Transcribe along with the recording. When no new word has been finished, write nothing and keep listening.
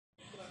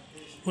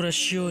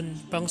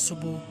Orasyon, pang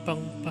Subo,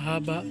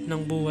 pangpahaba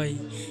ng buhay.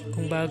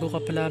 Kung bago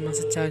ka pa lamang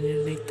sa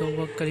channel na ito,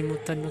 huwag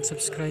kalimutan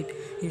mag-subscribe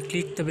and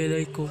click the bell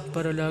icon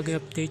para lagi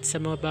update sa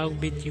mga bagong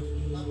video.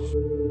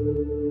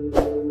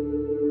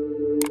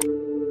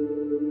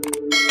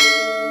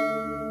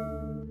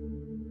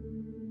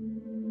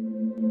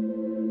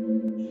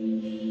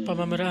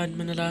 Pamamaraan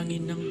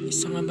manalangin ng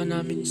isang ama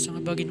namin, isang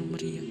Abaginong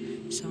Maria,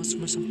 isang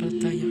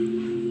sumasampalataya.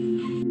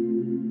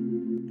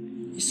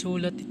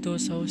 Isulat ito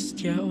sa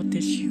hostya o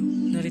tissue.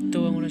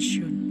 Narito ang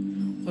orasyon.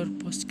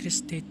 Corpus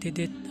Christi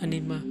tedet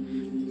anima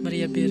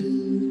Maria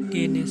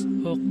Virginis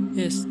hoc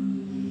est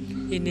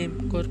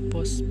inem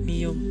corpus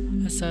meum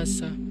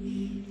asasa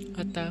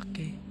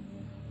atake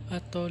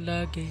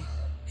atolage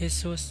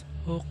Jesus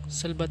hoc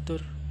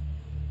Salvador.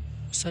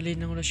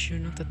 Usalin ang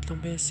orasyon ng 3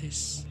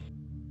 beses.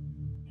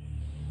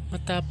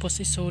 Matapos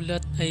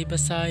isulat ay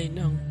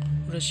basahin ang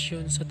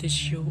orasyon sa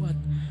tissue at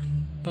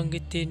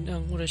banggitin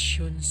ang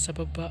orasyon sa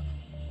baba.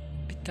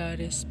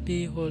 Pitares,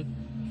 bihol,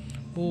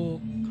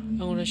 buhok.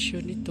 Ang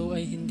orasyon ito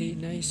ay hindi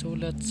na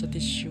isulat sa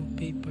tissue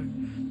paper.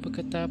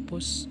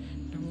 Pagkatapos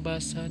ng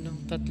basa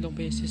ng 3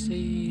 beses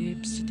ay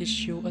ihip sa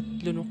tissue at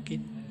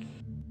lunukin.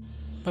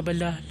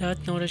 Babala,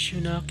 lahat ng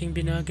orasyon na aking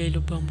binagay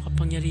lubhang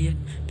makapangyarihan.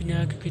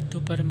 Binagay ko ito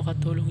para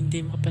makatulong,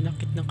 hindi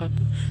makapanakit ng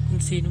kapwa.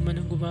 Kung sino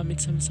man ang gumamit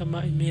sa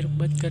masama ay mayroong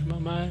bad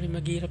karma, maaari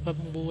maghirap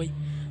habang buhay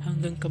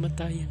hanggang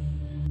kamatayan.